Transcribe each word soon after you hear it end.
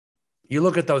You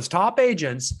look at those top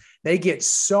agents, they get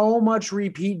so much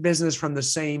repeat business from the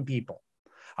same people.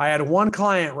 I had one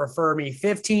client refer me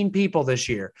 15 people this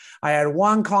year. I had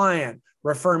one client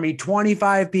refer me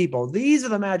 25 people. These are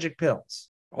the magic pills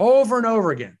over and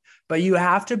over again. But you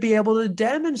have to be able to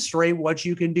demonstrate what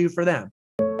you can do for them.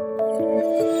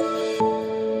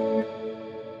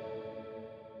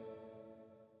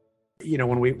 You know,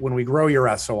 when we grow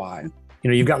your SOI, you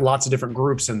know, you've got lots of different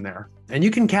groups in there, and you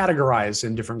can categorize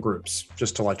in different groups,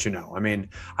 just to let you know. I mean,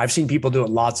 I've seen people do it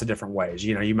lots of different ways.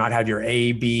 You know, you might have your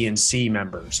A, B, and C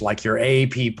members. Like your A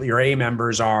people, your A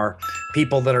members are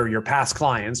people that are your past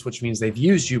clients, which means they've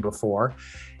used you before,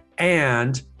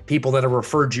 and people that have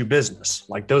referred you business.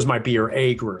 Like those might be your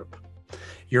A group.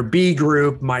 Your B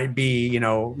group might be, you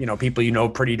know, people you know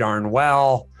pretty darn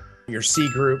well. Your C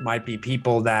group might be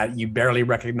people that you barely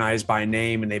recognize by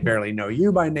name and they barely know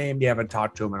you by name. You haven't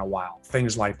talked to them in a while,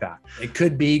 things like that. It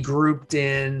could be grouped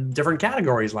in different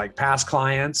categories like past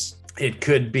clients. It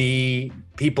could be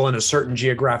people in a certain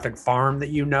geographic farm that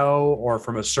you know, or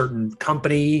from a certain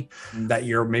company that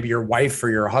maybe your wife or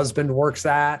your husband works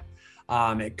at.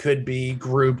 It could be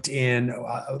grouped in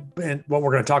what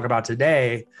we're going to talk about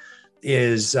today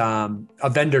is a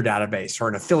vendor database or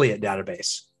an affiliate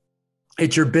database.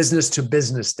 It's your business to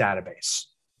business database.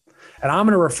 And I'm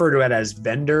going to refer to it as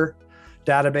vendor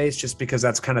database just because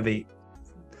that's kind of the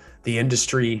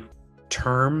industry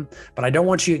term. But I don't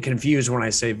want you to get confused when I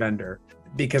say vendor,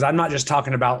 because I'm not just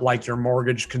talking about like your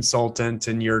mortgage consultant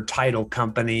and your title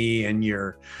company and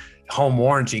your home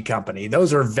warranty company.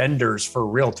 Those are vendors for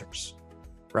realtors,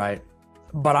 right?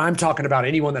 But I'm talking about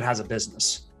anyone that has a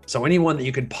business. So anyone that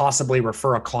you could possibly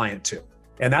refer a client to.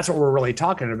 And that's what we're really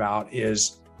talking about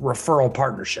is referral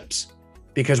partnerships,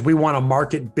 because we want to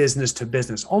market business to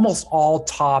business. Almost all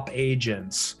top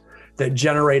agents that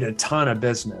generate a ton of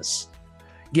business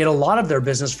get a lot of their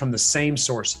business from the same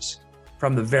sources,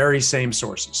 from the very same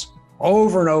sources,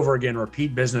 over and over again,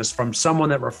 repeat business from someone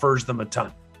that refers them a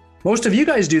ton. Most of you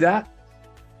guys do that.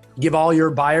 Give all your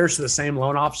buyers to the same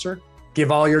loan officer,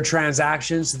 give all your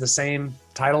transactions to the same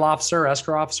title officer,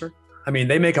 escrow officer. I mean,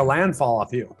 they make a landfall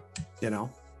off you, you know?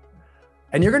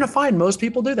 And you're going to find most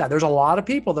people do that. There's a lot of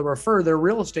people that refer their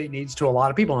real estate needs to a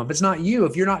lot of people. And if it's not you,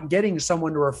 if you're not getting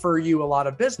someone to refer you a lot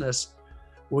of business,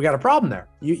 we got a problem there.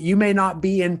 You may not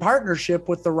be in partnership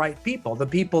with the right people, the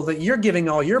people that you're giving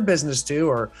all your business to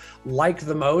or like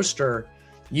the most or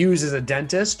use as a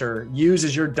dentist or use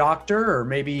as your doctor or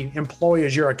maybe employ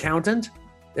as your accountant.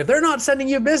 If they're not sending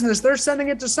you business, they're sending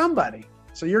it to somebody.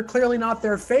 So you're clearly not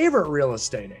their favorite real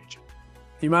estate agent.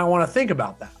 You might want to think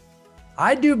about that.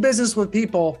 I do business with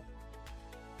people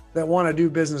that want to do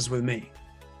business with me.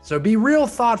 So be real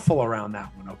thoughtful around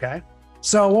that one, okay?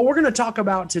 So what we're going to talk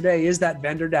about today is that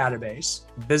vendor database,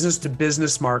 business to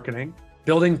business marketing,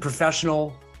 building a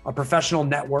professional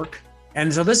network.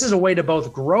 And so this is a way to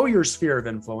both grow your sphere of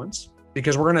influence,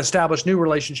 because we're going to establish new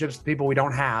relationships with people we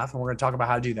don't have, and we're going to talk about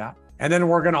how to do that. And then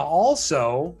we're going to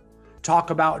also talk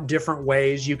about different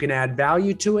ways you can add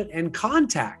value to it and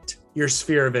contact your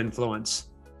sphere of influence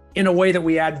in a way that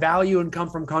we add value and come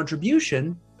from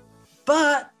contribution,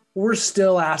 but we're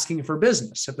still asking for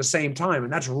business at the same time.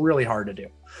 And that's really hard to do.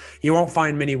 You won't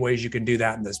find many ways you can do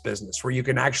that in this business where you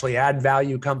can actually add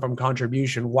value, come from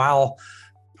contribution while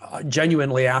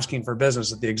genuinely asking for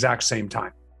business at the exact same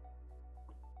time.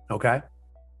 Okay.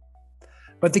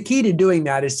 But the key to doing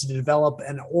that is to develop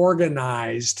an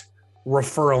organized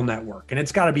referral network, and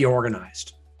it's got to be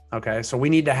organized. Okay. So we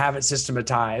need to have it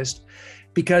systematized.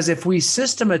 Because if we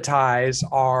systematize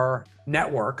our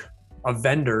network of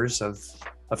vendors, of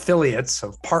affiliates,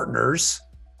 of partners,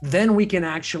 then we can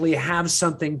actually have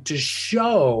something to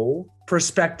show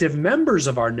prospective members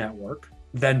of our network,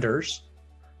 vendors,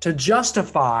 to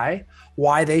justify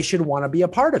why they should want to be a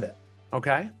part of it,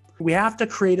 okay? We have to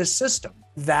create a system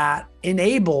that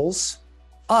enables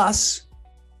us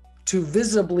to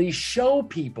visibly show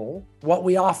people what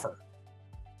we offer.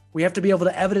 We have to be able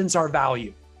to evidence our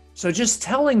value. So just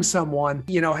telling someone,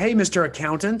 you know, hey, Mr.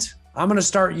 Accountant, I'm going to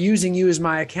start using you as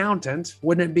my accountant.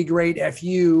 Wouldn't it be great if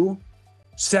you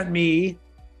sent me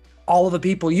all of the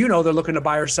people you know they're looking to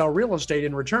buy or sell real estate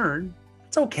in return?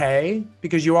 It's okay,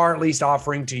 because you are at least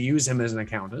offering to use him as an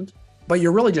accountant, but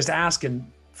you're really just asking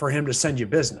for him to send you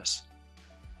business.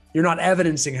 You're not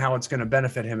evidencing how it's going to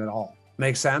benefit him at all.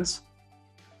 Make sense?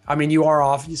 I mean, you are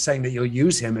off saying that you'll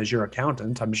use him as your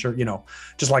accountant. I'm sure, you know,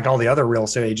 just like all the other real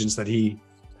estate agents that he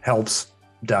helps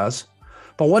does.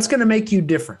 But what's going to make you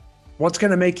different? What's going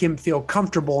to make him feel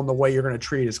comfortable in the way you're going to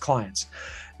treat his clients?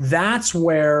 That's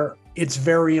where it's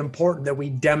very important that we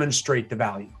demonstrate the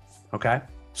value. Okay.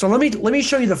 So let me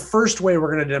show you the first way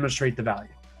we're going to demonstrate the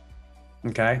value.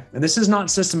 Okay. And this is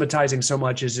not systematizing so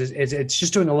much as it's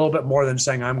just doing a little bit more than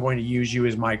saying, I'm going to use you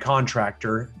as my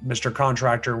contractor, Mr.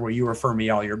 Contractor, will you refer me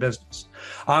all your business?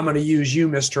 I'm going to use you,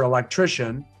 Mr.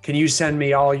 Electrician. Can you send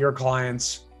me all your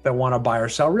clients that want to buy or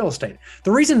sell real estate?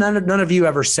 The reason none of you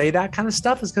ever say that kind of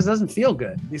stuff is because it doesn't feel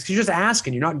good. It's because you're just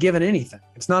asking, you're not giving anything.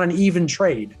 It's not an even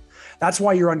trade. That's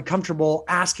why you're uncomfortable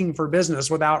asking for business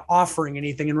without offering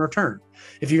anything in return.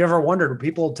 If you've ever wondered,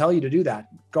 people will tell you to do that.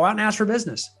 Go out and ask for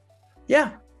business.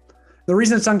 Yeah. The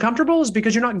reason it's uncomfortable is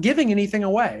because you're not giving anything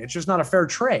away. It's just not a fair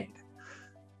trade.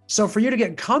 So for you to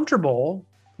get comfortable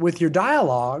with your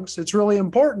dialogues, it's really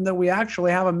important that we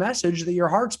actually have a message that your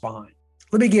heart's behind.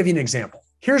 Let me give you an example.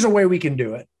 Here's a way we can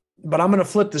do it, but I'm going to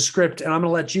flip the script and I'm going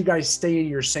to let you guys stay in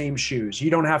your same shoes.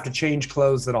 You don't have to change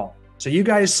clothes at all. So you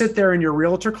guys sit there in your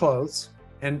realtor clothes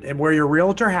and wear your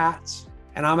realtor hats.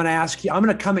 And I'm going to ask you, I'm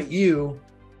going to come at you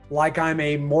like I'm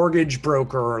a mortgage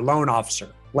broker or loan officer,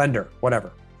 lender,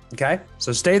 whatever. Okay.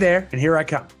 So stay there and here I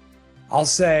come. I'll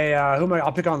say,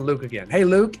 I'll pick on Luke again. Hey,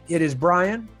 Luke, it is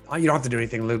Brian. You don't have to do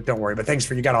anything, Luke. Don't worry. But thanks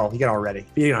for, you got all ready.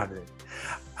 You don't have to do it.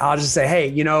 I'll just say, hey,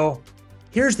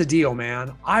 here's the deal,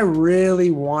 man. I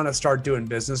really want to start doing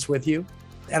business with you.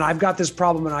 And I've got this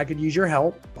problem and I could use your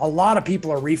help. A lot of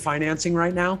people are refinancing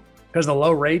right now because of the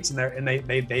low rates and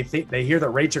they hear that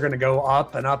rates are going to go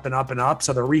up and up and up and up.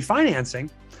 So they're refinancing.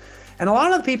 And a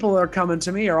lot of the people that are coming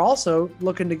to me are also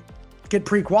looking to get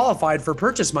pre-qualified for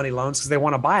purchase money loans because they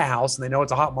want to buy a house and they know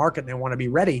it's a hot market and they want to be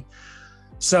ready.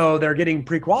 So they're getting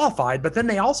pre-qualified, but then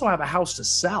they also have a house to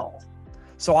sell.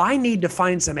 So I need to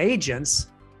find some agents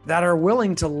that are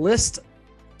willing to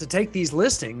take these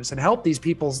listings and help these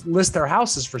people list their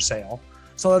houses for sale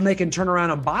so then they can turn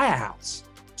around and buy a house.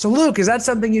 So Luke, is that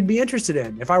something you'd be interested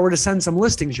in if I were to send some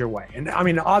listings your way? And I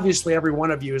mean, obviously every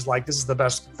one of you is like, this is the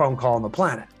best phone call on the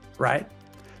planet, right?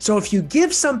 So if you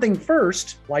give something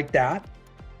first like that,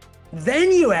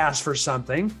 then you ask for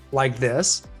something like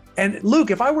this. And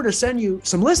Luke, if I were to send you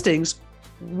some listings,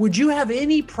 would you have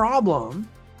any problem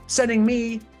sending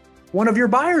me one of your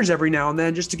buyers every now and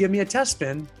then just to give me a test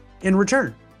spin in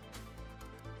return?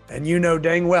 And you know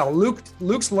dang well,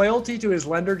 Luke's loyalty to his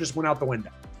lender just went out the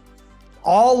window.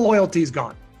 All loyalty is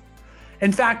gone.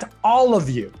 In fact, all of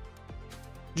you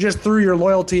just threw your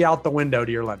loyalty out the window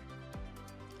to your lender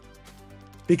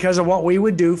because of what we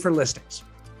would do for listings.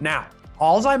 Now,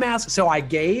 all I'm asking, so I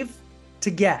gave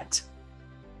to get.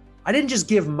 I didn't just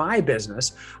give my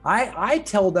business. I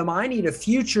tell them I need a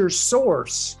future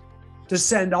source to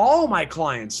send all my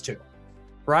clients to,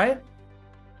 right?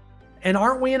 And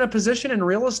aren't we in a position in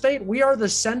real estate? We are the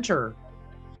center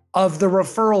of the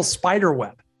referral spider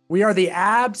web. We are the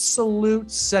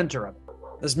absolute center of it.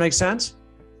 Does this make sense?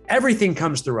 Everything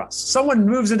comes through us. Someone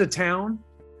moves into town,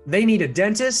 they need a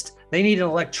dentist, they need an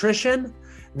electrician,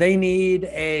 they need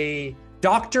a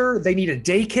doctor, they need a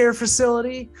daycare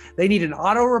facility, they need an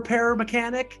auto repair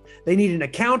mechanic, they need an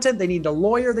accountant, they need a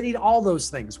lawyer, they need all those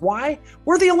things. Why?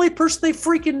 We're the only person they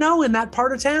freaking know in that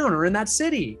part of town or in that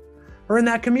city or in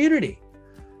that community.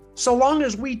 So long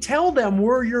as we tell them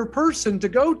we're your person to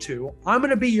go to, I'm going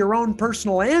to be your own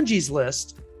personal Angie's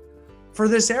List for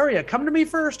this area. Come to me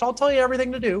first. I'll tell you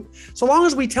everything to do. So long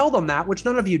as we tell them that, which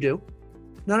none of you do.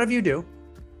 None of you do.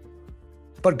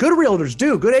 But good realtors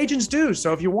do, good agents do.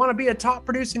 So if you want to be a top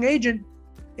producing agent,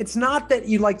 it's not that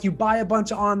you buy a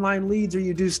bunch of online leads or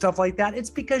you do stuff like that. It's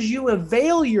because you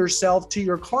avail yourself to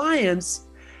your clients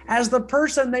as the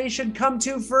person they should come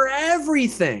to for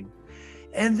everything.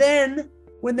 And then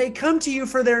when they come to you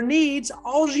for their needs,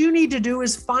 all you need to do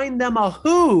is find them a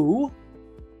who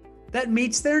that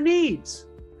meets their needs.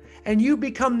 And you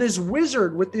become this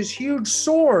wizard with this huge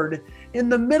sword in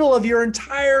the middle of your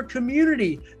entire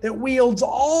community that wields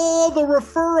all the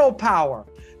referral power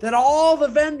that all the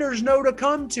vendors know to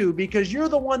come to because you're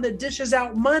the one that dishes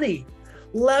out money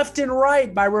left and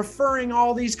right by referring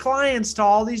all these clients to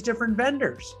all these different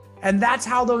vendors. And that's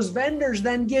how those vendors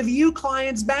then give you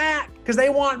clients back because they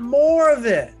want more of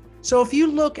it. So if you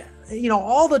look,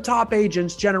 all the top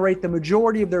agents generate the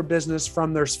majority of their business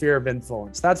from their sphere of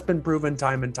influence. That's been proven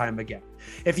time and time again.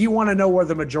 If you want to know where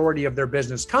the majority of their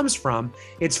business comes from,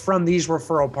 it's from these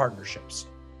referral partnerships.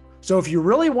 So if you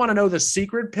really want to know the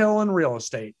secret pill in real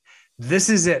estate, this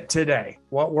is it today,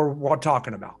 what we're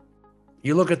talking about.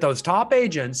 You look at those top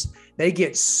agents, they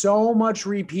get so much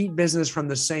repeat business from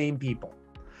the same people.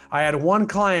 I had one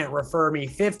client refer me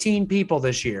 15 people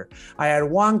this year. I had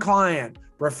one client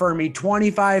refer me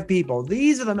 25 people.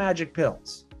 These are the magic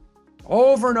pills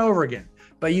over and over again.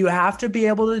 But you have to be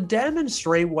able to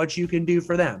demonstrate what you can do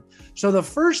for them. So the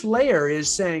first layer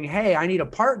is saying, hey, I need a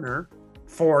partner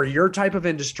for your type of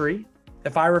industry.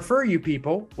 If I refer you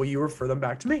people, will you refer them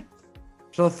back to me?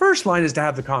 So the first line is to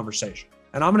have the conversation.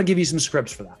 And I'm going to give you some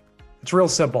scripts for that. It's real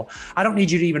simple. I don't need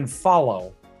you to even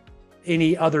follow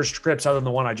any other scripts other than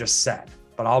the one I just said,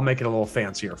 but I'll make it a little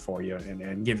fancier for you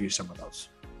and give you some of those.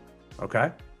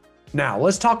 Okay. Now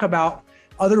let's talk about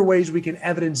other ways we can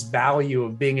evidence value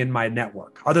of being in my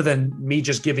network, other than me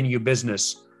just giving you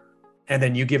business and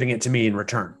then you giving it to me in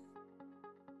return.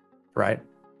 Right?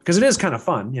 Because it is kind of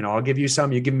fun. I'll give you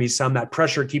some, you give me some. That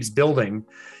pressure keeps building.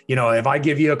 If I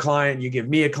give you a client, you give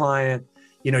me a client,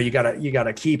 you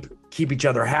gotta keep each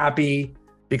other happy.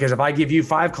 Because if I give you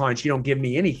 5 clients, you don't give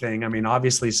me anything. I mean,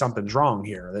 obviously something's wrong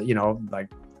here. Like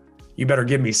you better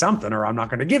give me something or I'm not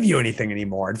going to give you anything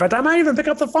anymore. In fact, I might even pick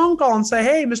up the phone call and say,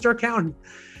 hey, Mr. Accountant,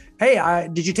 hey,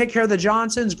 did you take care of the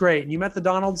Johnsons? Great. And you met the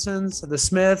Donaldsons, the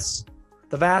Smiths,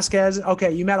 the Vasquez. Okay,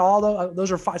 you met all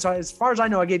those are 5. So as far as I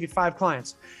know, I gave you 5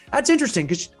 clients. That's interesting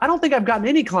because I don't think I've gotten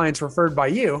any clients referred by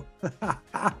you.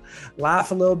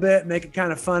 Laugh a little bit, make it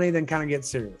kind of funny, then kind of get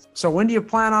serious. So when do you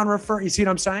plan on referring? You see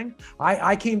what I'm saying?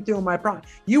 I came through on my problem.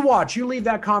 You watch, you leave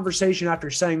that conversation after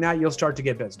saying that, you'll start to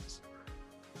get business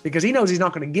because he knows he's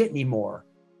not going to get any more.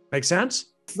 Make sense?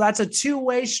 That's a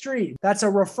two-way street. That's a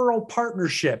referral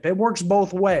partnership. It works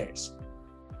both ways.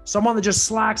 Someone that just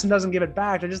slacks and doesn't give it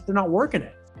back, they're not working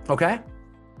it. Okay.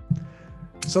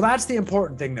 So that's the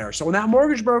important thing there. So when that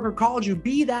mortgage broker calls you,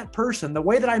 be that person. The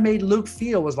way that I made Luke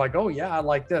feel was like, oh yeah, I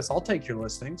like this. I'll take your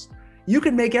listings. You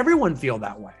can make everyone feel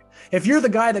that way. If you're the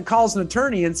guy that calls an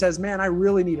attorney and says, man, I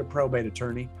really need a probate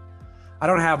attorney. I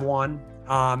don't have one.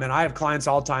 And I have clients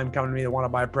all the time coming to me that want to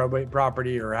buy a probate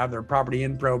property or have their property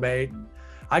in probate.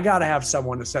 I got to have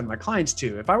someone to send my clients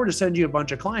to. If I were to send you a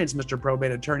bunch of clients, Mr.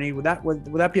 Probate Attorney, would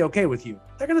that be okay with you?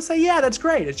 They're going to say, yeah, that's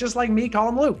great. It's just like me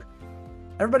calling Luke.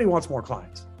 Everybody wants more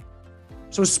clients.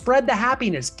 So spread the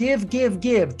happiness, give,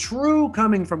 true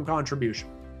coming from contribution.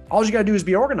 All you got to do is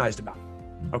be organized about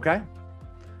it. Okay.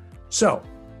 So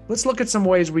let's look at some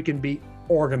ways we can be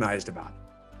organized about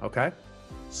it. Okay.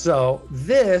 So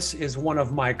this is one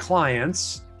of my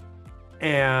clients,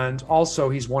 and also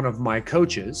he's one of my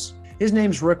coaches. His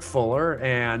name's Rick Fuller,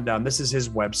 and this is his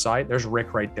website. There's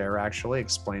Rick right there, actually,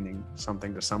 explaining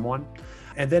something to someone.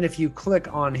 And then if you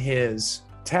click on his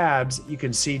tabs, you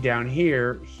can see down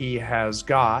here, he has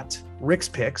got Rick's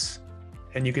Picks,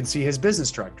 and you can see his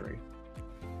business directory.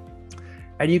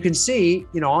 And you can see,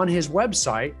 on his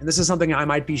website, and this is something I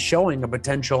might be showing a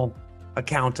potential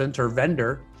accountant or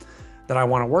vendor that I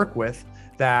want to work with,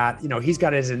 that, he's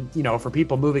got his, for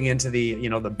people moving into the,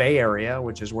 the Bay Area,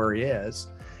 which is where he is.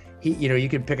 You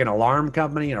could pick an alarm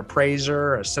company, an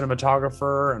appraiser, a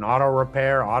cinematographer, an auto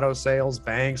repair, auto sales,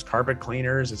 banks, carpet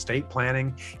cleaners, estate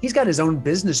planning. He's got his own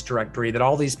business directory that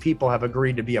all these people have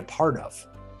agreed to be a part of.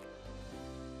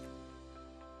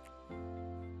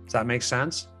 Does that make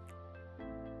sense?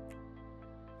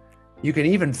 You can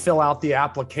even fill out the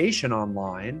application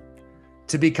online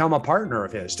to become a partner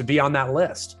of his, to be on that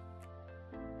list.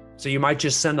 So you might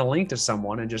just send a link to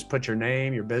someone and just put your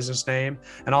name, your business name,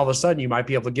 and all of a sudden you might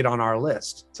be able to get on our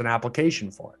list. It's an application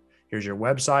for it. Here's your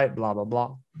website, blah, blah,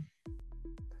 blah.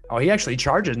 Oh, he actually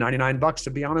charges $99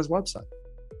 to be on his website.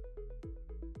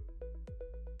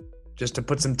 Just to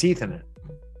put some teeth in it.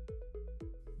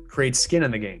 Create skin in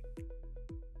the game.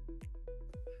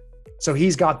 So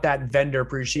he's got that vendor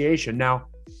appreciation. Now,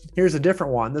 here's a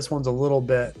different one. This one's a little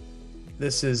bit,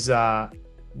 this is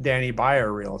Danny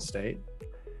Byer Real Estate.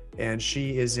 And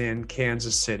she is in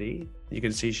Kansas City. You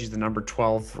can see she's the number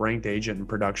 12 ranked agent in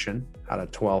production out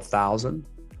of 12,000.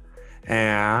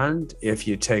 And if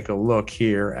you take a look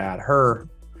here at her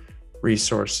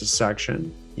resources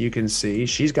section, you can see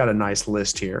she's got a nice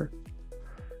list here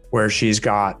where she's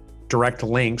got direct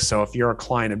links. So if you're a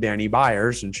client of Danny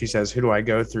Byers and she says, who do I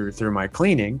go through my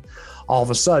cleaning? All of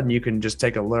a sudden you can just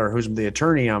take a look, who's the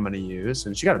attorney I'm going to use?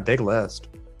 And she got a big list,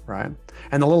 right?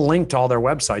 And the little link to all their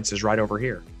websites is right over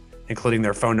here, including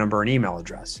their phone number and email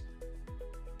address.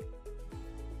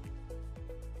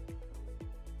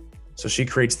 So she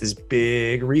creates this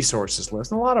big resources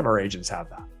list. And a lot of our agents have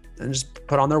that. And just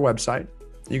put on their website.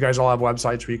 You guys all have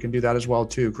websites where you can do that as well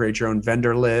too. Create your own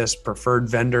vendor list, preferred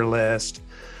vendor list,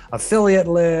 affiliate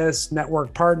list,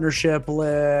 network partnership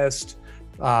list,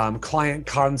 client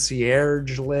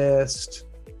concierge list,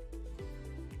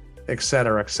 et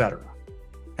cetera, et cetera.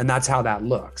 And that's how that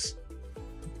looks.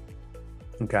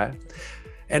 Okay.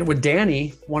 And with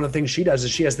Danny, one of the things she does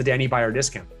is she has the Danny Byer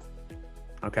discount.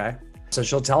 Okay. So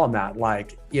she'll tell him that,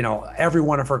 like, every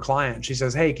one of her clients, she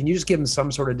says, hey, can you just give them some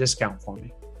sort of discount for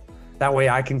me? That way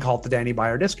I can call it the Danny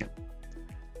Byer discount.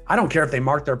 I don't care if they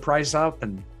mark their price up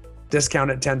and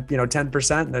discount it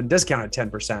 10% and then discount it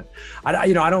 10%.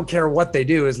 I don't care what they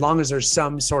do as long as there's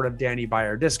some sort of Danny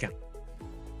Byer discount.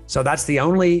 So that's the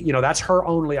only, that's her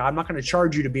only, I'm not going to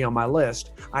charge you to be on my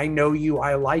list. I know you,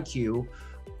 I like you.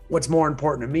 What's more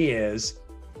important to me is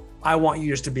I want you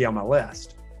just to be on my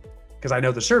list because I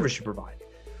know the service you provide.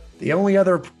 The only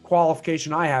other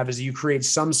qualification I have is you create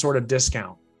some sort of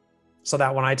discount so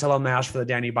that when I tell them to ask for the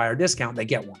Danny Buyer discount, they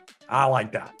get one. I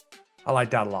like that. I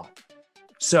like that a lot.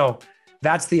 So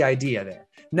that's the idea there.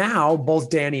 Now, both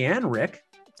Danny and Rick,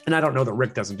 and I don't know that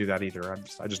Rick doesn't do that either.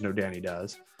 I just know Danny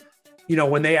does.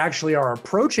 When they actually are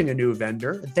approaching a new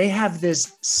vendor, they have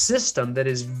this system that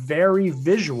is very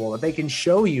visual that they can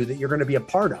show you that you're going to be a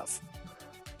part of.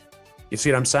 You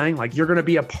see what I'm saying? Like, you're going to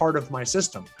be a part of my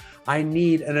system. I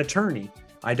need an attorney.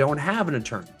 I don't have an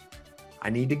attorney. I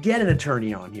need to get an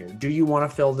attorney on here. Do you want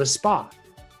to fill this spot?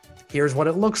 Here's what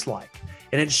it looks like.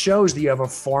 And it shows that you have a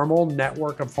formal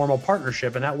network, a formal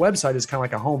partnership, and that website is kind of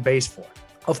like a home base for it.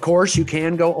 Of course, you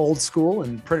can go old school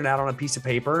and print it out on a piece of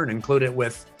paper and include it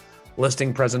with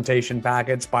listing presentation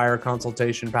packets, buyer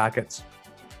consultation packets.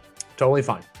 Totally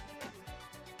fine.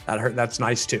 That's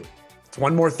nice too. It's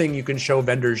one more thing you can show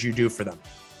vendors you do for them,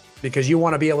 because you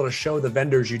want to be able to show the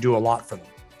vendors you do a lot for them.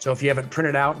 So if you haven't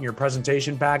printed out in your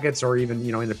presentation packets or even,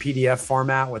 in the PDF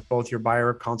format with both your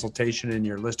buyer consultation and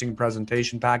your listing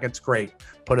presentation packets, great.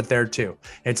 Put it there too.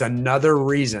 It's another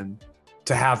reason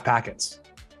to have packets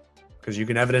because you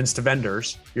can evidence to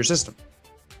vendors your system.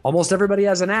 Almost everybody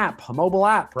has an app, a mobile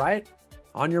app, right?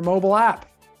 On your mobile app,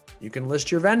 you can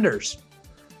list your vendors.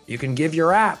 You can give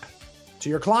your app to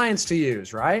your clients to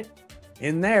use, right?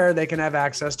 In there, they can have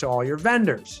access to all your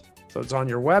vendors. So it's on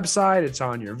your website, it's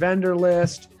on your vendor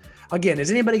list. Again, is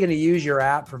anybody going to use your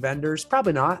app for vendors?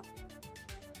 Probably not.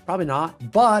 Probably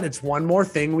not. But it's one more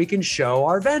thing we can show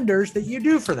our vendors that you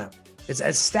do for them. It's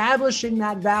establishing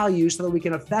that value so that we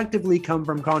can effectively come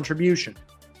from contribution.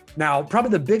 Now,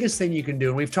 probably the biggest thing you can do,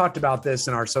 and we've talked about this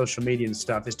in our social media and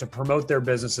stuff, is to promote their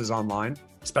businesses online,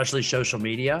 especially social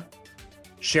media,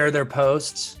 share their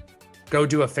posts, go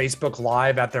do a Facebook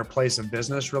Live at their place of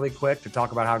business really quick to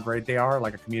talk about how great they are,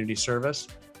 like a community service,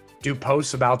 do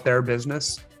posts about their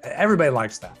business. Everybody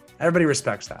likes that. Everybody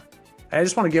respects that. I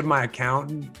just want to give my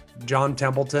accountant, John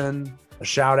Templeton, a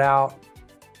shout out.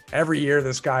 Every year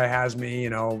this guy has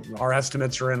me, our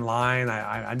estimates are in line.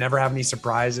 I never have any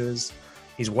surprises.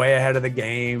 He's way ahead of the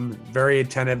game, very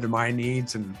attentive to my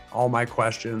needs and all my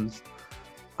questions.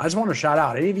 I just want to shout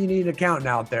out, any of you need an accountant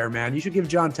out there, man, you should give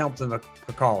John Templeton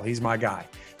a call. He's my guy.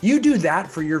 You do that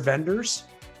for your vendors.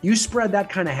 You spread that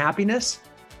kind of happiness,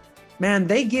 man,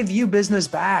 they give you business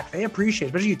back. They appreciate it.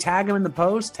 Especially you tag them in the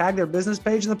post, tag their business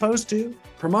page in the post too,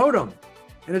 promote them.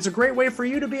 And it's a great way for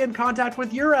you to be in contact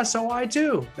with your SOI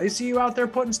too. They see you out there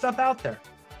putting stuff out there.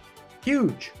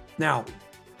 Huge. Now,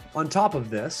 on top of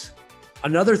this,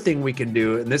 another thing we can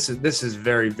do, and this is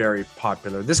very, very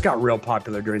popular. This got real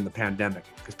popular during the pandemic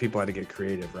because people had to get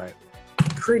creative, right?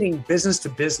 Creating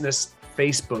business-to-business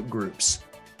Facebook groups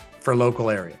for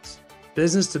local areas.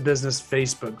 Business-to-business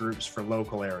Facebook groups for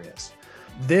local areas.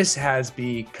 This has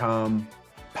become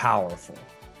powerful,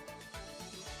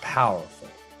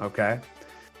 okay?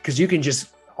 Because you can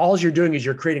just, all you're doing is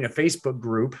you're creating a Facebook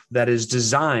group that is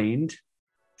designed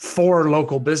for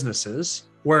local businesses,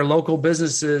 where local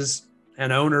businesses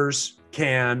and owners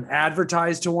can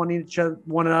advertise to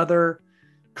one another,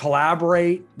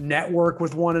 collaborate, network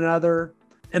with one another.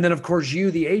 And then of course,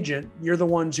 you, the agent, you're the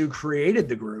ones who created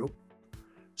the group.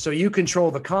 So you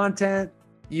control the content.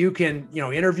 You can,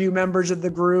 interview members of the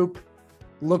group,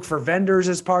 look for vendors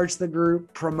as parts of the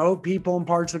group, promote people in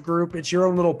parts of the group. It's your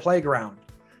own little playground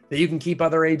that you can keep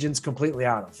other agents completely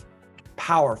out of.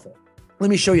 Powerful. Let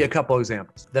me show you a couple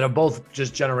examples that have both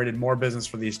just generated more business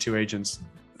for these two agents.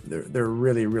 They're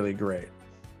really, really great.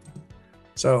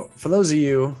 So for those of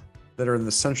you that are in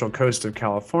the Central Coast of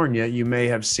California, you may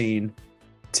have seen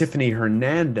Tiffany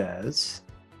Hernandez,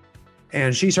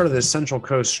 and she started this Central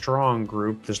Coast Strong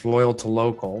group, this Loyal to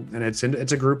Local, and it's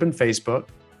a group in Facebook,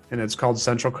 and it's called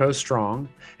Central Coast Strong.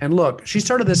 And look, she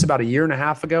started this about a year and a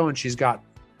half ago, and she's got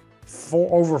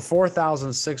over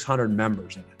 4,600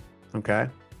 members in it, okay?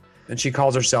 And she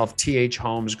calls herself TH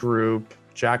Homes Group.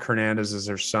 Jack Hernandez is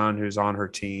her son who's on her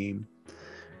team.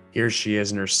 Here she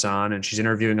is and her son, and she's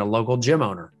interviewing a local gym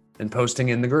owner and posting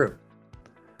in the group.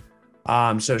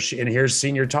 And here's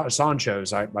Senior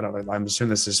Sancho's. I'm assuming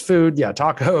this is food. Yeah,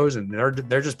 tacos, and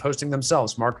they're just posting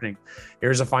themselves, marketing.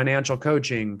 Here's a financial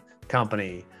coaching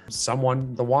company,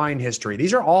 the wine history.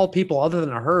 These are all people other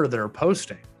than her that are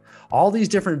posting. All these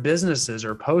different businesses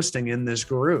are posting in this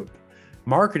group,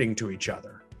 marketing to each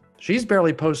other. She's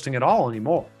barely posting at all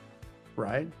anymore,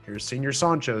 right? Here's Senior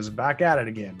Sancho's back at it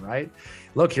again, right?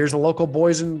 Look, here's a local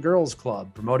Boys and Girls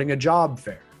Club promoting a job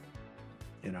fair.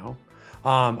 you know.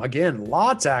 Again,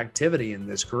 lots of activity in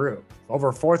this group,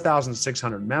 over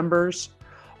 4,600 members,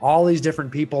 all these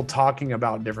different people talking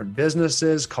about different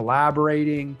businesses,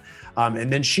 collaborating.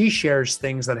 And then she shares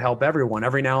things that help everyone.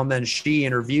 Every now and then she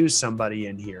interviews somebody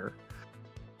in here,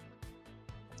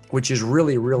 which is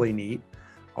really, really neat.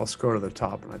 I'll scroll to the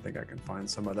top and I think I can find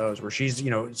some of those where she's,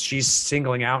 she's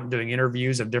singling out and doing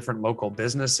interviews of different local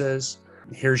businesses.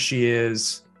 Here she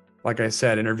is, like I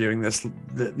said, interviewing this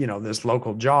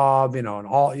local job, and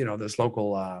all, this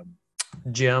local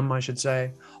gym, I should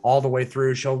say, all the way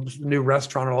through. New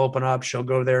restaurant will open up. She'll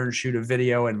go there and shoot a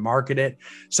video and market it.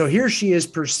 So here she is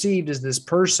perceived as this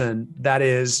person that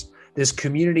is this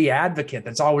community advocate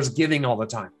that's always giving all the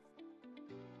time,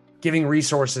 giving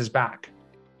resources back,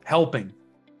 helping.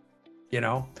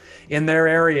 In their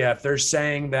area, if they're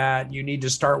saying that you need to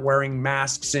start wearing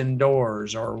masks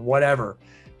indoors or whatever,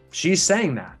 she's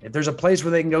saying that. If there's a place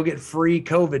where they can go get free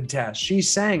COVID tests, she's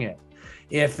saying it.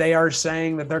 If they are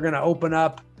saying that they're going to open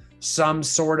up some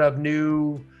sort of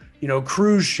new,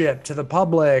 cruise ship to the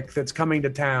public that's coming to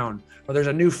town, or there's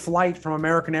a new flight from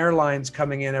American Airlines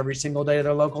coming in every single day to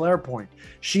their local airport,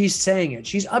 she's saying it.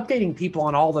 She's updating people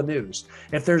on all the news.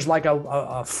 If there's like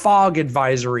a fog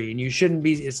advisory and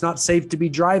it's not safe to be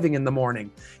driving in the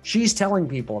morning, she's telling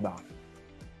people about it.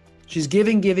 She's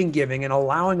giving, and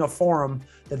allowing a forum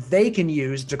that they can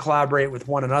use to collaborate with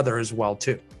one another as well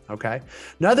too. Okay.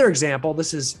 Another example,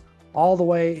 this is all the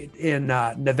way in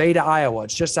Nevada, Iowa.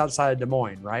 It's just outside of Des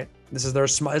Moines, right? It's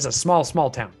a small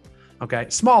town. Okay.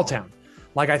 Small town.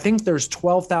 Like I think there's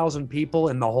 12,000 people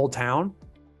in the whole town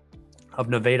of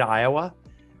Nevada, Iowa.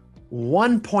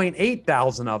 1.8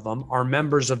 thousand of them are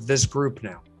members of this group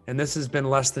now. And this has been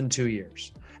less than 2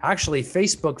 years. Actually,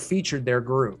 Facebook featured their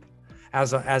group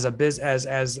as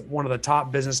one of the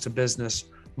top business to business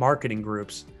marketing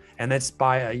groups. And it's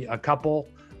by a couple,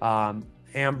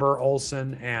 Amber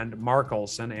Olson and Mark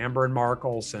Olson. Amber and Mark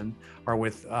Olson are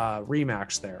with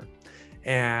Remax there.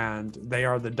 And they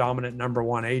are the dominant number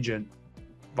one agent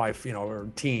or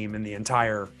team in the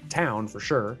entire town for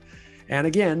sure. And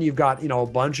again, you've got, a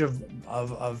bunch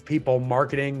of people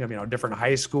marketing, different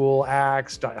high school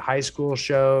acts, high school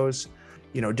shows,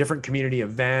 different community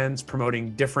events,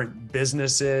 promoting different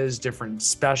businesses, different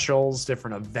specials,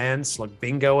 different events, like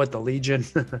bingo at the Legion.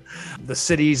 The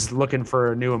city's looking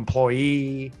for a new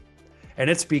employee. And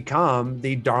it's become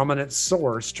the dominant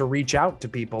source to reach out to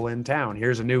people in town.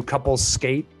 Here's a new couples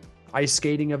ice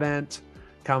skating event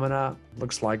coming up.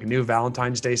 Looks like a new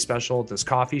Valentine's Day special at this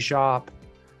coffee shop.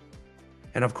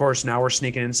 And of course, now we're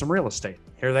sneaking in some real estate.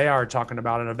 Here they are talking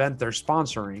about an event they're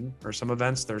sponsoring, or some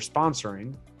events they're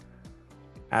sponsoring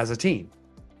as a team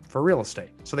for real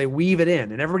estate. So they weave it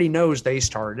in, and everybody knows they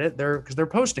started it because they're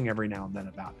posting every now and then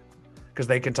about it, because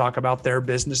they can talk about their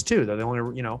business too. They're the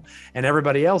only, and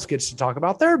everybody else gets to talk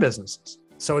about their businesses.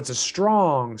 So it's a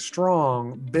strong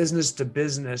business to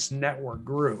business network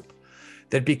group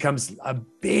that becomes a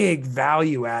big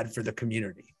value add for the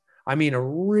community. I mean, a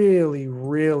really,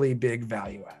 really big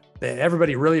value add that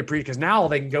everybody really appreciates, because now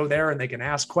they can go there and they can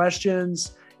ask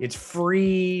questions. It's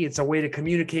free. It's a way to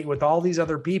communicate with all these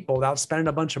other people without spending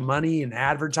a bunch of money in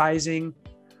advertising.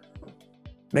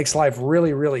 Makes life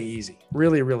really, really easy.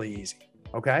 Really, really easy.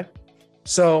 Okay.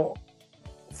 So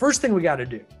first thing we got to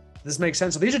do, this makes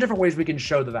sense. So these are different ways we can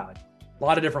show the value. A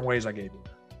lot of different ways I gave you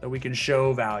that we can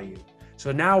show value.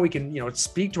 So now we can,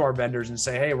 speak to our vendors and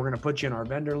say, hey, we're going to put you in our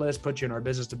vendor list, put you in our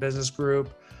business to business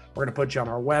group. We're going to put you on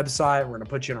our website. We're going to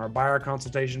put you in our buyer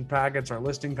consultation packets, our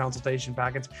listing consultation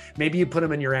packets. Maybe you put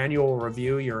them in your annual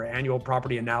review, your annual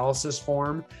property analysis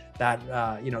form, that,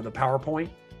 the PowerPoint.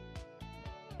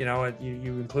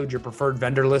 You include your preferred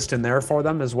vendor list in there for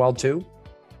them as well too.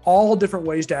 All different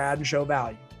ways to add and show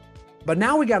value. But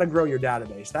now we got to grow your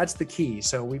database. That's the key.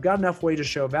 So we've got enough way to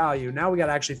show value. Now we got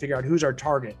to actually figure out who's our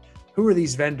target. Who are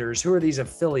these vendors? Who are these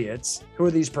affiliates? Who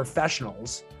are these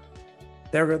professionals?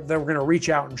 They're going to reach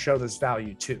out and show this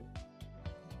value too.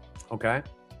 Okay.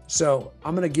 So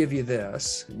I'm going to give you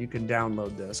this, and you can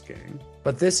download this, gang.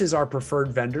 But this is our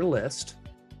preferred vendor list.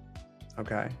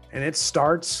 Okay. And it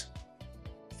starts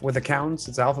with accountants.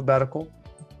 It's alphabetical.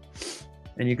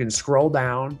 And you can scroll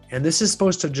down, and this is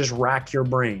supposed to just rack your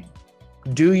brain.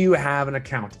 Do you have an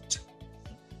accountant?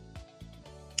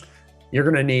 You're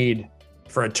going to need,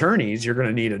 for attorneys, you're going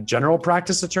to need a general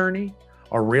practice attorney,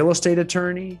 a real estate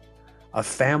attorney, a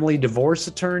family divorce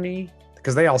attorney,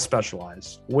 because they all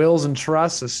specialize, wills and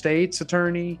trusts, estates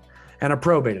attorney, and a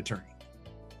probate attorney.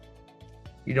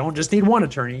 You don't just need one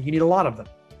attorney, you need a lot of them.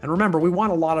 And remember, we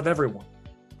want a lot of everyone,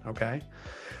 okay?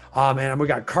 And we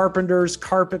got carpenters,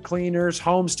 carpet cleaners,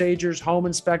 home stagers, home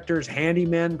inspectors,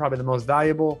 handymen, probably the most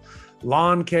valuable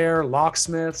lawn care,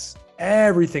 locksmiths,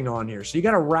 everything on here. So you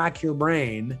got to rack your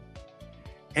brain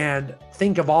and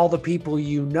think of all the people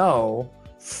you know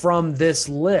from this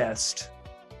list.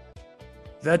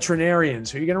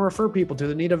 Veterinarians, who are you going to refer people to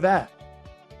that need a vet?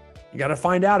 You got to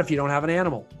find out if you don't have an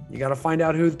animal. You got to find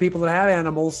out who the people that have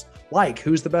animals like,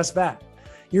 who's the best vet.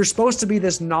 You're supposed to be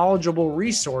this knowledgeable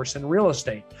resource in real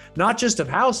estate, not just of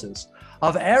houses,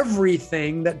 of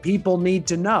everything that people need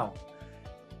to know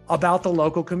about the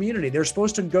local community. They're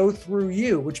supposed to go through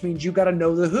you, which means you got to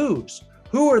know the who's.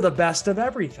 Who are the best of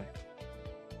everything?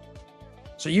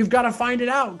 So you've got to find it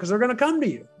out because they're going to come to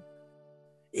you.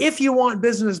 If you want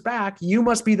business back, you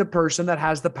must be the person that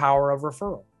has the power of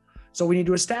referral. So we need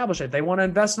to establish it. They want to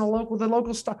invest in the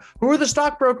local stock. Who are the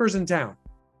stockbrokers in town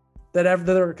that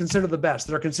are considered the best,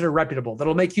 that are considered reputable,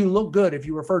 that'll make you look good if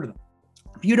you refer to them?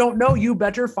 If you don't know, you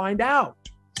better find out.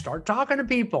 Start talking to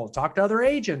people, talk to other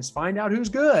agents, find out who's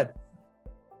good.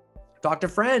 Talk to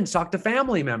friends, talk to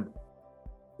family members.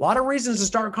 A lot of reasons to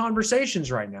start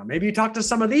conversations right now. Maybe you talk to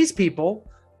some of these people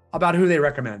about who they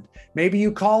recommend. Maybe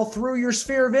you call through your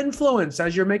sphere of influence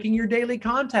as you're making your daily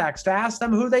contacts to ask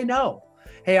them who they know.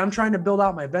 Hey, I'm trying to build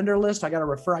out my vendor list. I got to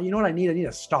refer. You know what I need? I need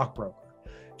a stockbroker.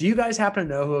 Do you guys happen to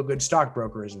know who a good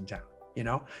stockbroker is in town?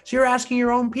 So you're asking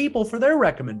your own people for their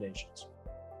recommendations.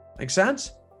 Make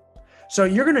sense? So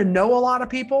you're going to know a lot of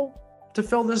people to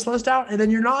fill this list out, and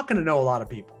then you're not going to know a lot of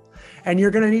people. And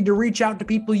you're going to need to reach out to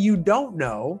people you don't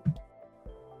know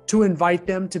to invite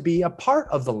them to be a part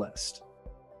of the list.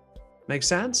 Make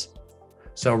sense?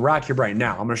 So rack your brain.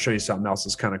 Now, I'm going to show you something else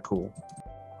that's kind of cool.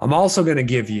 I'm also going to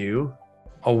give you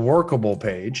a workable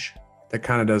page that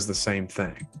kind of does the same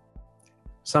thing.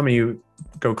 Some of you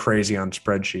go crazy on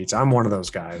spreadsheets. I'm one of those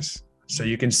guys. So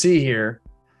you can see here,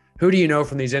 who do you know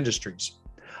from these industries?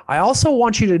 I also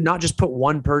want you to not just put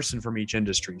one person from each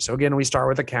industry. So again, we start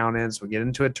with accountants, we get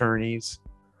into attorneys,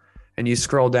 and you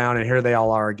scroll down and here they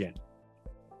all are again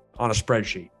on a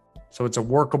spreadsheet. So it's a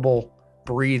workable,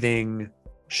 breathing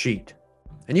sheet.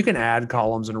 And you can add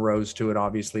columns and rows to it,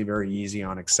 obviously very easy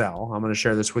on Excel. I'm going to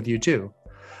share this with you too.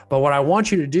 But what I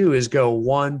want you to do is go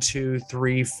 1, 2,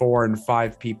 3, 4, and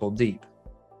 5 people deep.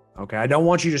 Okay. I don't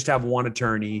want you just to have one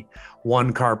attorney,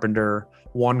 one carpenter,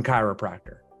 one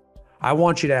chiropractor. I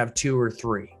want you to have 2 or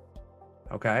 3.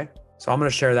 Okay. So I'm going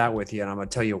to share that with you and I'm going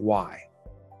to tell you why.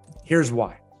 Here's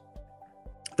why.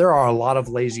 There are a lot of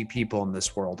lazy people in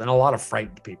this world and a lot of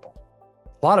frightened people.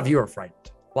 A lot of you are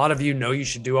frightened. A lot of you know you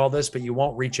should do all this, but you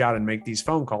won't reach out and make these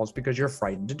phone calls because you're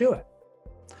frightened to do it.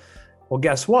 Well,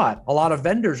 guess what? A lot of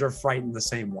vendors are frightened the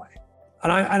same way.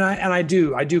 And I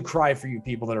do cry for you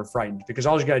people that are frightened, because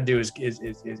all you got to do is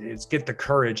get the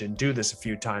courage and do this a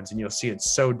few times and you'll see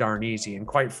it's so darn easy. And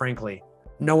quite frankly,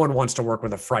 no one wants to work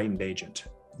with a frightened agent.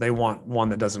 They want one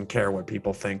that doesn't care what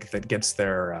people think, that gets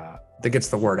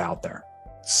the word out there.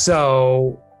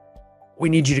 So we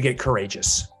need you to get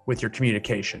courageous with your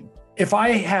communication. If I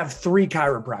have 3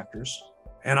 chiropractors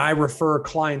and I refer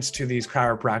clients to these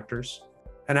chiropractors,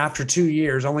 and after 2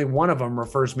 years, only one of them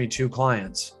refers me 2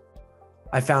 clients,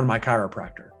 I found my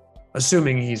chiropractor,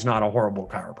 assuming he's not a horrible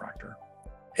chiropractor.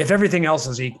 If everything else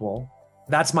is equal,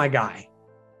 that's my guy.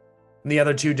 And the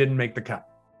other 2 didn't make the cut.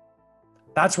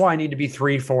 That's why I need to be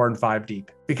 3, 4, and 5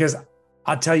 deep, because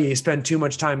I'll tell you, you spend too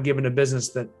much time giving a business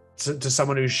to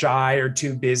someone who's shy or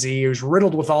too busy, who's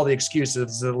riddled with all the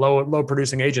excuses that low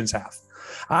producing agents have.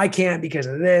 I can't because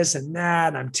of this and that,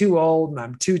 and I'm too old and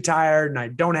I'm too tired and I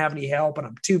don't have any help and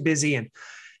I'm too busy. And,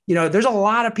 there's a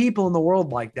lot of people in the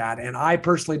world like that. And I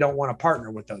personally don't want to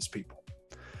partner with those people.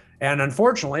 And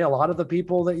unfortunately, a lot of the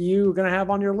people that you're going to have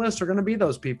on your list are going to be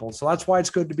those people. So that's why it's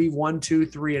good to be 1, 2,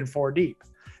 3, and 4 deep,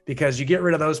 because you get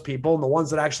rid of those people, and the ones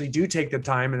that actually do take the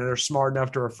time and they're smart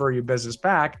enough to refer you business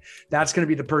back, that's going to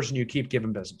be the person you keep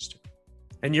giving business to.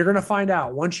 And you're going to find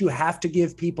out, once you have to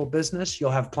give people business,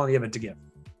 you'll have plenty of it to give.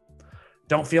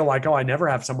 Don't feel like, I never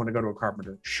have someone to go to a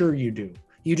carpenter. Sure you do.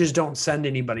 You just don't send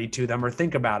anybody to them or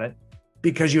think about it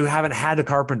because you haven't had a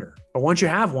carpenter. But once you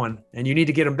have one and you need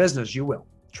to get them business, you will.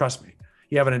 Trust me.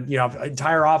 You have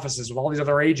entire offices with all these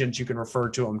other agents you can refer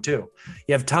to them too.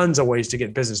 You have tons of ways to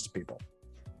get business to people.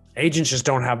 Agents just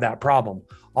don't have that problem.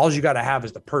 All you got to have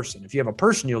is the person. If you have a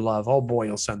person you love, oh boy,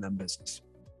 you'll send them business.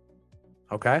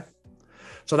 Okay?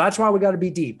 So that's why we got to be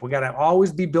deep. We got to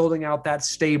always be building out that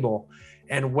stable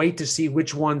and wait to see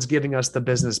which one's giving us the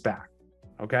business back.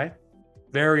 Okay?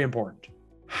 Very important.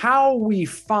 How we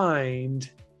find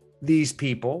these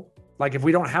people, like if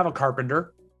we don't have a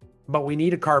carpenter, but we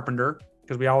need a carpenter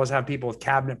because we always have people with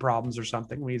cabinet problems or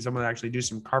something. We need someone to actually do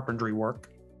some carpentry work.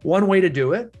 One way to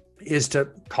do it is to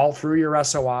call through your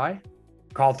SOI,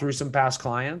 call through some past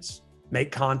clients,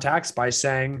 make contacts by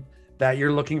saying, that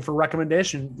you're looking for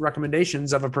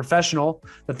recommendations of a professional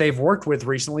that they've worked with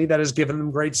recently that has given them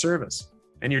great service.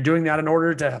 And you're doing that in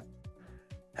order to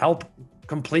help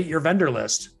complete your vendor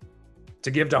list to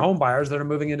give to home buyers that are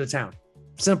moving into town.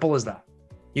 Simple as that.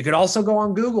 You could also go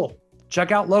on Google,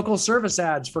 check out local service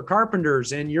ads for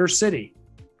carpenters in your city,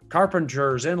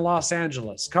 carpenters in Los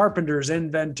Angeles, carpenters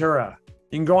in Ventura.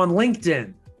 You can go on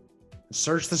LinkedIn,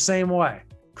 search the same way.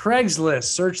 Craigslist,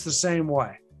 search the same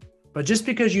way. But just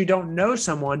because you don't know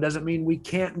someone doesn't mean we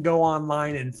can't go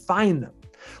online and find them.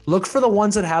 Look for the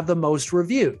ones that have the most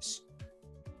reviews.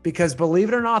 Because believe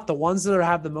it or not, the ones that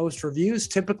have the most reviews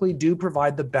typically do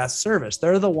provide the best service.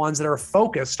 They're the ones that are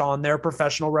focused on their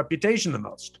professional reputation the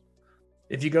most.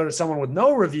 If you go to someone with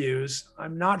no reviews,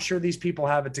 I'm not sure these people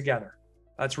have it together.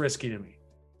 That's risky to me.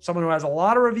 Someone who has a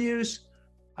lot of reviews,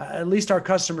 at least our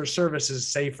customer service is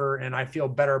safer, and I feel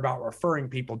better about referring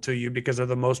people to you because they're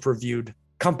the most reviewed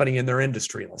company in their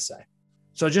industry, let's say.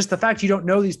 So just the fact you don't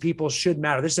know these people should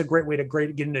matter. This is a great way to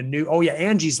get into new. Oh yeah,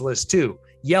 Angie's List too.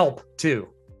 Yelp too.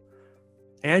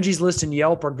 Angie's List and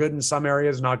Yelp are good in some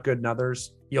areas, not good in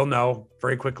others. You'll know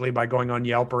very quickly by going on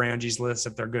Yelp or Angie's List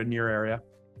if they're good in your area.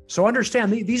 So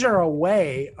understand these are a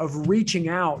way of reaching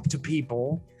out to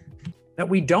people that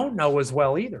we don't know as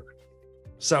well either.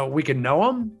 So we can know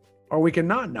them or we can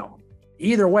not know them.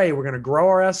 Either way, we're going to grow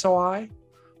our SOI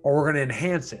or we're going to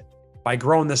enhance it by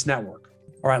growing this network.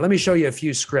 All right, let me show you a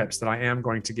few scripts that I am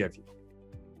going to give you.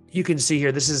 You can see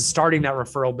here, this is starting that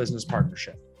referral business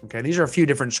partnership. Okay, these are a few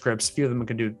different scripts. A few of them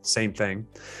can do the same thing.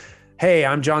 Hey,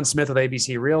 I'm John Smith with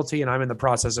ABC Realty, and I'm in the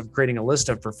process of creating a list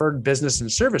of preferred business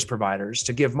and service providers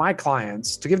to give to my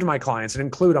clients and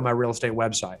include on my real estate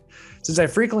website. Since I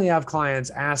frequently have clients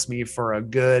ask me for a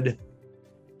good,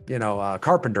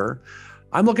 carpenter,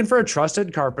 I'm looking for a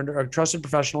trusted carpenter, a trusted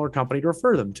professional or company to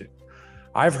refer them to.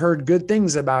 I've heard good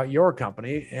things about your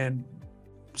company, and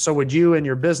so would you and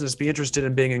your business be interested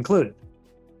in being included?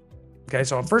 Okay,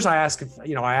 so first I ask,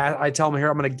 I tell them here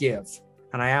I'm going to give,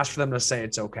 and I ask for them to say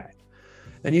it's okay.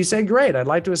 Then you say, great, I'd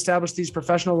like to establish these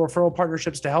professional referral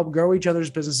partnerships to help grow each other's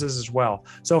businesses as well.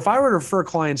 So if I were to refer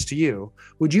clients to you,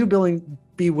 would you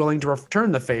be willing to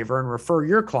return the favor and refer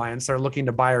your clients that are looking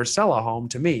to buy or sell a home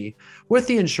to me with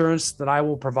the insurance that I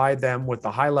will provide them with the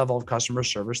high level of customer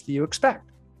service that you expect?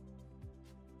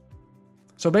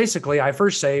 So basically, I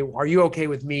first say, are you okay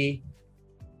with me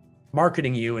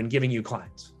marketing you and giving you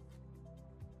clients?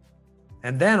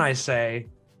 And then I say,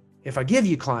 if I give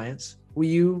you clients, will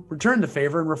you return the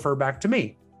favor and refer back to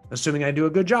me, assuming I do a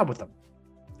good job with them?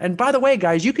 And by the way,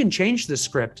 guys, you can change this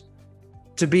script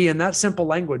to be in that simple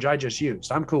language I just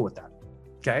used. I'm cool with that.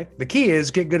 Okay. The key is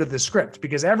get good at this script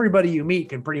because everybody you meet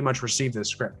can pretty much receive this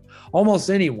script. Almost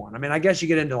anyone. I mean, I guess you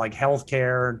get into like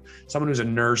healthcare and someone who's a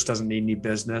nurse doesn't need any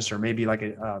business, or maybe like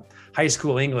a high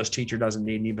school English teacher doesn't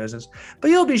need any business, but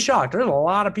you'll be shocked. There's a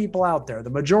lot of people out there. The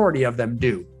majority of them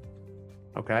do.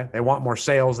 Okay. They want more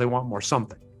sales. They want more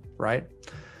something, right?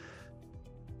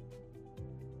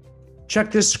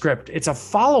 Check this script. It's a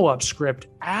follow-up script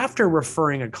after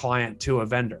referring a client to a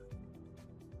vendor.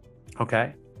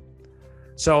 Okay.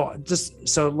 So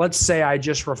let's say I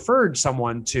just referred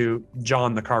someone to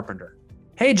John the Carpenter.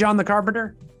 Hey, John the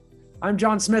Carpenter, I'm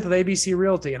John Smith with ABC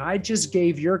Realty, and I just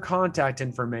gave your contact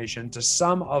information to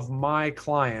some of my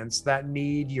clients that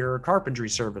need your carpentry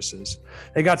services.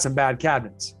 They got some bad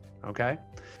cabinets, okay?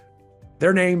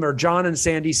 Their name are John and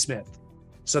Sandy Smith,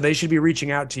 so they should be reaching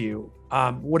out to you.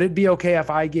 Would it be okay if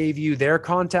I gave you their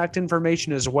contact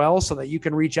information as well so that you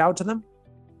can reach out to them?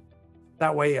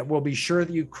 That way we'll be sure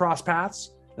that you cross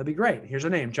paths. That'd be great. Here's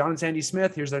their name, John and Sandy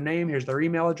Smith. Here's their name. Here's their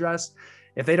email address.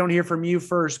 If they don't hear from you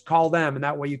first, call them, and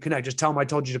that way you connect. Just tell them I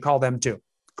told you to call them too.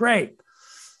 Great.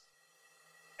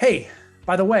 Hey,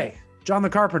 by the way, John the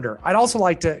Carpenter, I'd also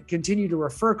like to continue to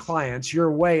refer clients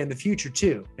your way in the future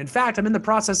too. In fact, I'm in the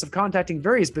process of contacting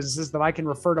various businesses that I can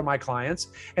refer to my clients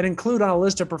and include on a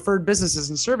list of preferred businesses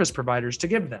and service providers to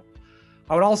give them.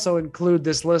 I would also include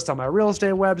this list on my real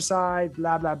estate website,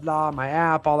 blah, blah, blah, my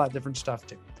app, all that different stuff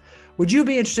too. Would you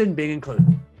be interested in being included?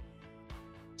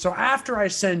 So after I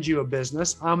send you a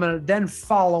business, I'm going to then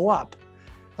follow up.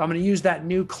 I'm going to use that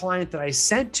new client that I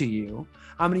sent to you.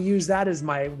 I'm going to use that as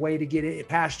my way to get it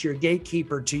past your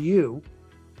gatekeeper to you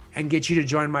and get you to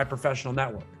join my professional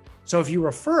network. So if you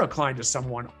refer a client to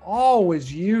someone,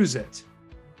 always use it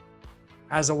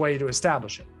as a way to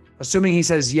establish it. Assuming he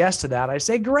says yes to that, I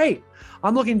say, great.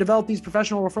 I'm looking to develop these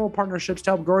professional referral partnerships to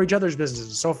help grow each other's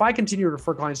businesses. So if I continue to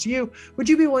refer clients to you, would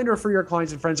you be willing to refer your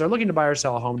clients and friends that are looking to buy or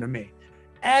sell a home to me?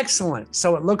 Excellent.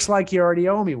 So it looks like you already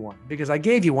owe me one because I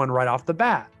gave you one right off the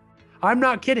bat. I'm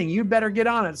not kidding. You better get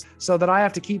on it so that I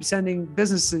have to keep sending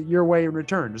business your way in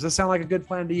return. Does this sound like a good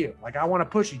plan to you? Like, I want to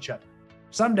push each other.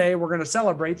 Someday we're going to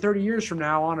celebrate 30 years from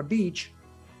now on a beach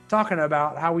talking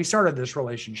about how we started this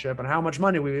relationship and how much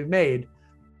money we've made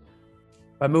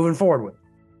by moving forward with it.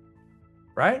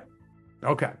 Right?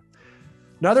 Okay.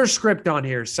 Another script on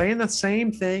here saying the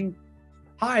same thing.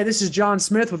 Hi, this is John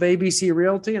Smith with ABC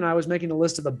Realty, and I was making a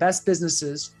list of the best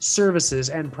businesses, services,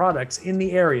 and products in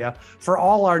the area for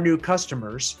all our new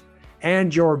customers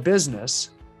and your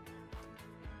business.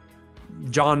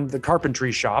 John, the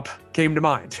carpentry shop, came to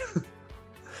mind.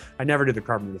 I never did the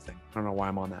carpentry thing. I don't know why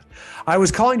I'm on that. I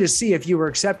was calling to see if you were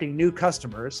accepting new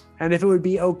customers and if it would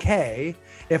be okay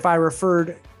if I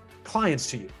referred clients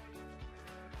to you.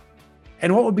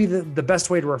 And what would be the best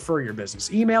way to refer your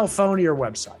business? Email, phone, or your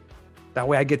website. That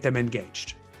way I get them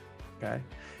engaged, okay?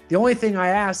 The only thing I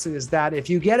ask is that if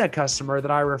you get a customer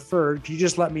that I referred, can you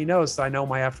just let me know so I know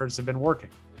my efforts have been working?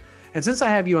 And since I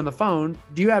have you on the phone,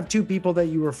 do you have 2 people that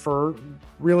you refer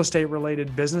real estate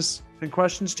related business and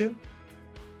questions to?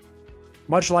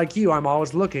 Much like you, I'm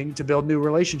always looking to build new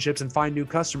relationships and find new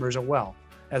customers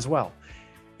as well.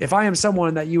 If I am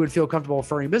someone that you would feel comfortable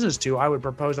referring business to, I would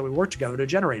propose that we work together to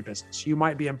generate business. You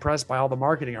might be impressed by all the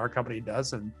marketing our company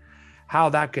does and how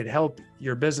that could help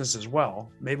your business as well.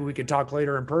 Maybe we could talk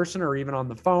later in person or even on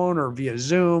the phone or via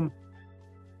Zoom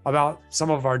about some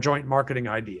of our joint marketing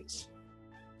ideas.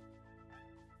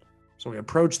 So we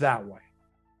approach that way.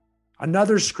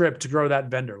 Another script to grow that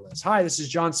vendor list. Hi, this is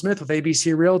John Smith with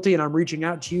ABC Realty, and I'm reaching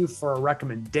out to you for a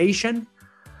recommendation.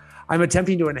 I'm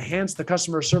attempting to enhance the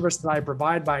customer service that I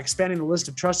provide by expanding the list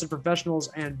of trusted professionals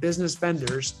and business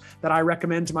vendors that I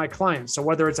recommend to my clients. So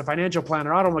whether it's a financial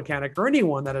planner, auto mechanic, or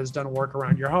anyone that has done work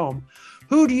around your home,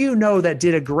 who do you know that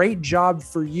did a great job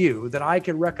for you that I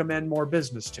could recommend more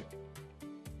business to?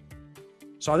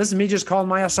 So this is me just calling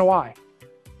my SOI,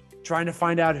 trying to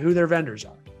find out who their vendors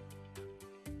are.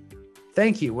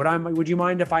 Thank you. Would you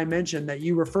mind if I mentioned that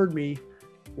you referred me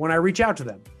when I reach out to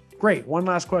them? Great. One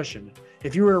last question.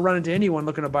 If you were to run into anyone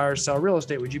looking to buy or sell real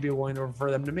estate, would you be willing to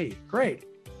refer them to me? Great.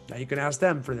 Now you can ask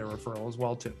them for their referral as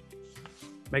well too.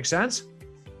 Make sense?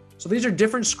 So these are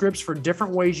different scripts for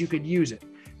different ways you could use it.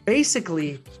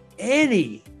 Basically,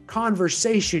 any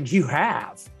conversation you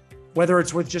have, whether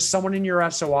it's with just someone in your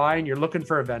SOI and you're looking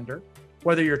for a vendor,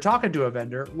 whether you're talking to a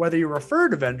vendor, whether you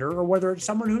referred a vendor, or whether it's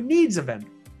someone who needs a vendor,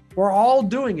 we're all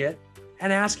doing it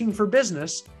and asking for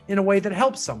business in a way that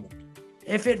helps someone.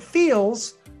 If it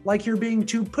feels like you're being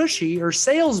too pushy or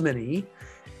salesman-y,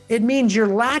 it means you're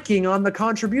lacking on the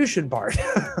contribution part.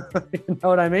 You know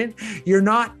what I mean? You're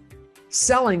not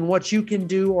selling what you can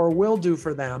do or will do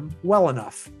for them well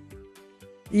enough,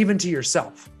 even to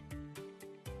yourself.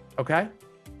 Okay?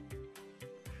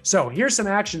 So here's some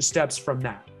action steps from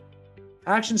that.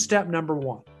 Action step number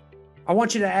 1. I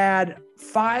want you to add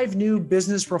 5 new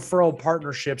business referral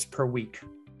partnerships per week.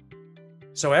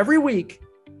 So every week,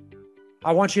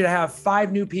 I want you to have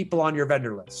 5 new people on your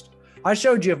vendor list. I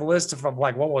showed you a list of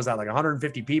like, what was that? Like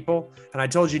 150 people. And I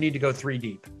told you need to go 3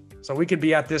 deep. So we could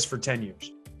be at this for 10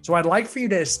 years. So I'd like for you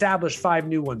to establish 5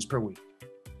 new ones per week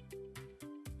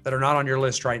that are not on your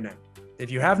list right now.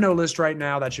 If you have no list right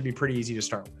now, that should be pretty easy to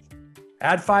start with.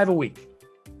 Add 5 a week.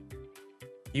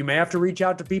 You may have to reach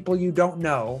out to people you don't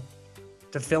know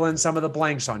to fill in some of the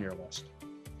blanks on your list.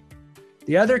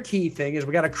 The other key thing is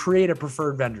we got to create a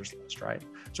preferred vendors list, right?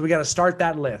 So we got to start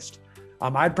that list.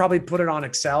 I'd probably put it on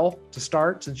Excel to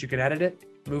start, since you can edit it,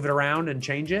 move it around and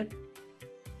change it.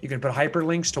 You can put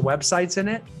hyperlinks to websites in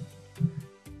it.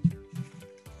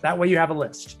 That way you have a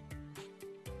list.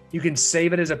 You can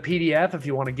save it as a PDF if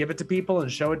you want to give it to people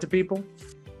and show it to people.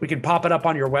 We can pop it up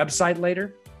on your website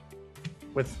later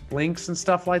with links and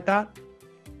stuff like that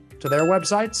to their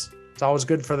websites. It's always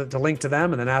good to link to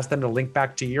them and then ask them to link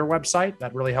back to your website.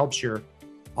 That really helps your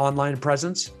online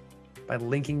presence by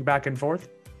linking back and forth.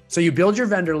 So you build your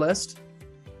vendor list,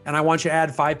 and I want you to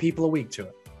add 5 people a week to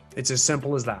it. It's as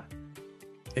simple as that.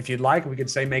 If you'd like, we could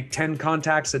say make 10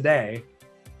 contacts a day.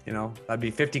 You know, that'd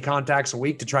be 50 contacts a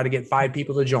week to try to get 5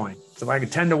 people to join. So like a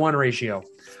 10-to-1 ratio.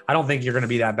 I don't think you're going to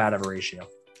be that bad of a ratio.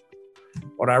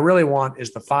 What I really want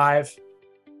is the 5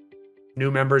 new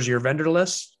members of your vendor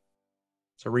list.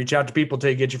 So reach out to people till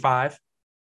you get your 5.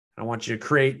 I want you to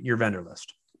create your vendor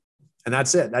list. And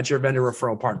that's it. That's your vendor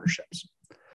referral partnerships.